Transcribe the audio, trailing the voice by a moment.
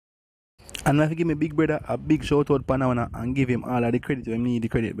And I have to give my big brother a big shout out Panawana and give him all of the credit when he need the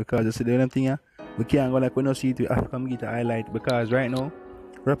credit, because you see the other thing here, we can't go like we don't see it with African Media highlight, because right now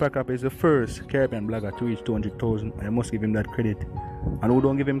Rawpa is the first Caribbean blogger to reach 200,000. I must give him that credit. And who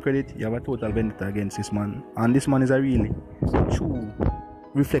don't give him credit, you have a total vendetta against this man. And this man is a really true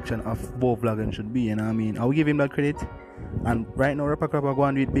reflection of what vlogging should be, you know what I mean? I will give him that credit. And right now Rawpa go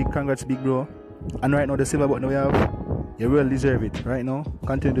and do it big. Congrats big bro. And right now the silver button we have, you really deserve it. Right now,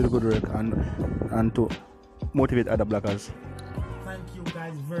 continue to do the good work and to motivate other bloggers. Thank you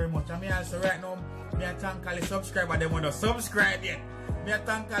guys very much. I mean also right now, me I thank all the subscribers they want to subscribe yet. Me I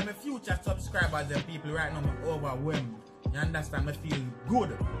thank all my future subscribers and people right now. I'm overwhelmed. You understand? Me feel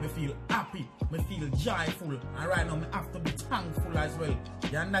good. Me feel happy. Me feel joyful. And right now, me have to be thankful as well.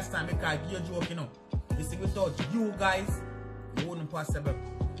 You understand? Because you're joking, you know. You see, without you guys, it wouldn't possible.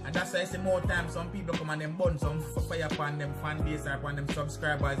 And that's why I say more times some people come and them burn some fire upon them fan base or upon them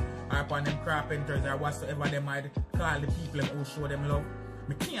subscribers or upon them carpenters or whatsoever they might call the people who show them love.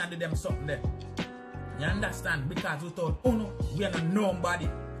 Me can't do them something there. You understand? Because without uno, we are not nobody.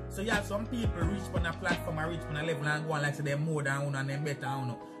 So yeah, some people reach on a platform or reach on a level and go on like say they're more than uno and they're better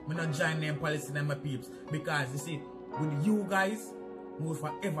uno. Me not join them policy them my peeps. Because you see, with you guys, we will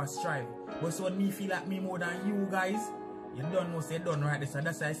forever strive. But so when me feel like me more than you guys, you don't know say you done right this, and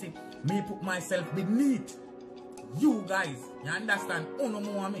that's why I say me put myself beneath you guys. You understand? Uno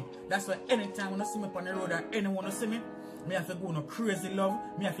more me. That's why anytime when you see me on the road or anyone you see me have to go no crazy love,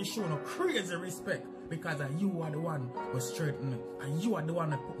 me have to show no crazy respect, because you are the one who straighten me, and you are the one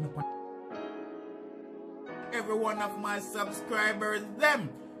that put me on. Every one of my subscribers, them,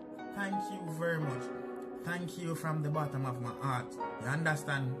 thank you very much. Thank you from the bottom of my heart. You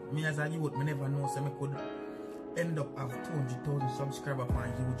understand? Me as a youth, me never know say me could end up have 200,000 subscribers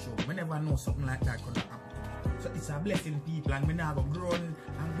on YouTube. Me never know something like that could happen. So it's a blessing, people, and me now go grow and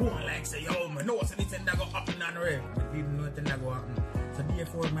go on like say, yo, me know so this thing that go happen and real. I didn't know anything that go happen. So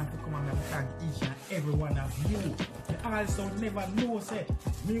therefore, I have to come and thank each and every one of you. I also never know, say,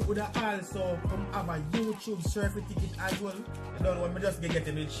 me would also come have a YouTube surfing ticket as well. You don't know, me just get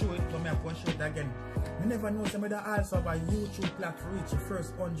it, show it, but me have to show it again. Me never know, say, me also have a YouTube platform reach the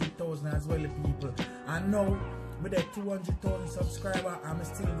first 100,000 as well, people. And now, with the 200,000 subscribers, I'm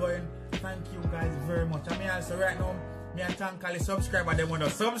still going. Thank you guys very much. I mean also right now, me I thank all the subscribers they want to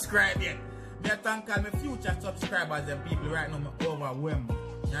subscribe yet. Me I thank all my future subscribers and people right now. Me overwhelmed.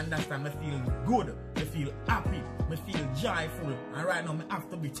 You understand? Me feel good. Me feel happy. Me feel joyful. And right now, me have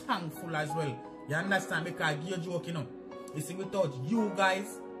to be thankful as well. You understand? Because you're joking, you know. You see, without you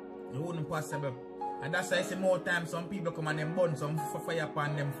guys, it wouldn't possible. And that's why I say more times some people come and them burn some fire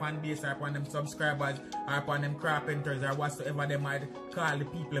upon them fan base or upon them subscribers or upon them carpenters or whatsoever they might call the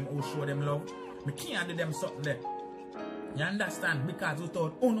people who show them love. We can't do them something there. You understand? Because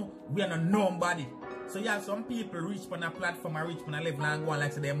without uno, we are not nobody. So yeah, some people reach on a platform or reach on a level and go on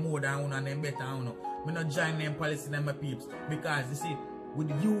like say they're more than uno and they're better uno. We not join them policy them my peeps. Because you see,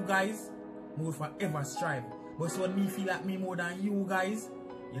 with you guys, we will forever strive. But so when me feel like me more than you guys,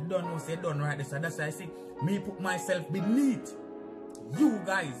 you don't know, say you done right this. So that's why I say, me put myself beneath you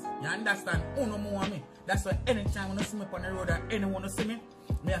guys. You understand? Uno more me. That's why anytime when you see me on the road or anyone you see me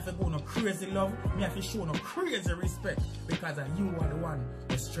have to go no crazy love. Me have to show no crazy respect. Because you are the one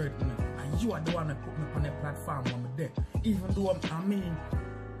who straighten me. And you are the one that put me on the platform when I'm there. Even though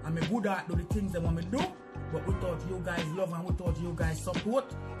I'm a good at do the things that want me do. But without you guys love and without you guys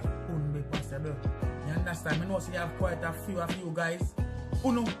support, it wouldn't be possible. You understand? Me know see you have quite a few of you guys.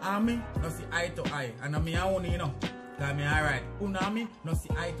 Uno and me no see eye to eye, and me only, you know, cause me alright. Uno and me no see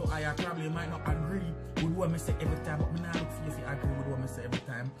eye to eye. I probably might not agree with what me say every time, but me not look for you if you agree with what me say every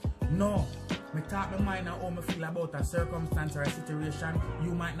time. No, me talk my mind and how me feel about a circumstance or a situation.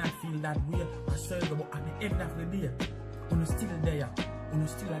 You might not feel that way or so, but at the end of the day, Uno still there. Uno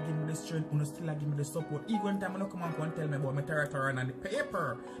still give me the strength. Uno still give me the support. Even time I come and tell me about my territory and the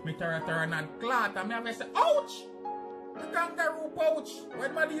paper, my territory and the cloth, and me have to say, ouch! The kangaroo pouch,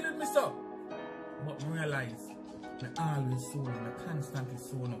 when my deal with me so? But I realize, I always so, I constantly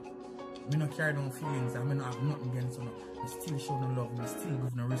so no. I don't carry down feelings, I don't have nothing against you. I still show no love, I still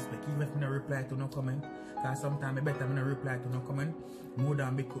give no respect. Even if I don't reply to no comment, because sometimes I better not reply to no comment, more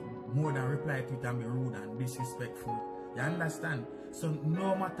than reply to it and be rude and disrespectful. You understand? So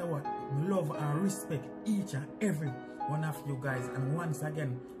no matter what, I love and respect each and every one of you guys. And once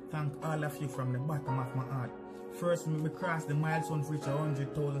again, thank all of you from the bottom of my heart. First, me cross the milestone for reach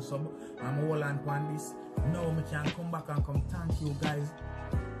 100,000 sub. I'm all on this. Now me can come back and come thank you guys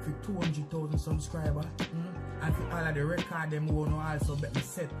for 200,000 subscribers. And for all of the record them who know also bet me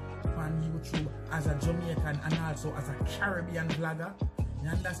set on YouTube as a Jamaican and also as a Caribbean vlogger. You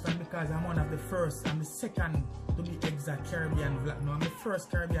understand? Because I'm one of the first, I'm the second to be exact Caribbean vlogger. No, I'm the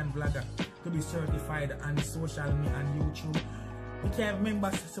first Caribbean vlogger to be certified on social media and YouTube. We can't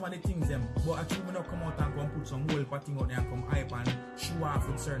remember some of the things them, but actually we not come out and come put some whole thing out there and come hype and show off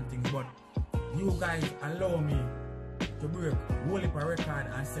with certain things. But you guys allow me to break whole heap of record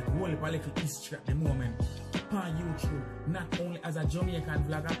and set whole heap of little history at the moment on YouTube, not only as a Jamaican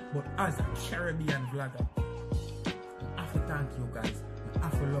vlogger, but as a Caribbean vlogger. I have to thank you guys. I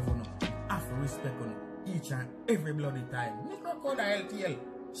have to love you. I have to respect you each and every bloody time. Crocodile tail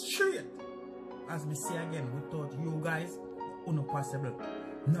straight. As we say again, without you guys, possible.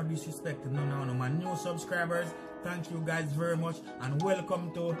 No disrespect to none of my new subscribers. Thank you guys very much and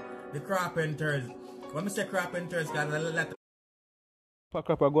welcome to the Carpenters. When I say Carpenters, guys, a lot of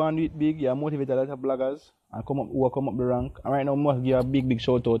Crapper go and do it big, you motivate a lot of bloggers and come up the rank. And right now we must give a big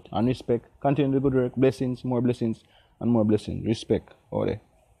shout out and respect. Continue the good work, blessings, more blessings and more blessings. Respect all day.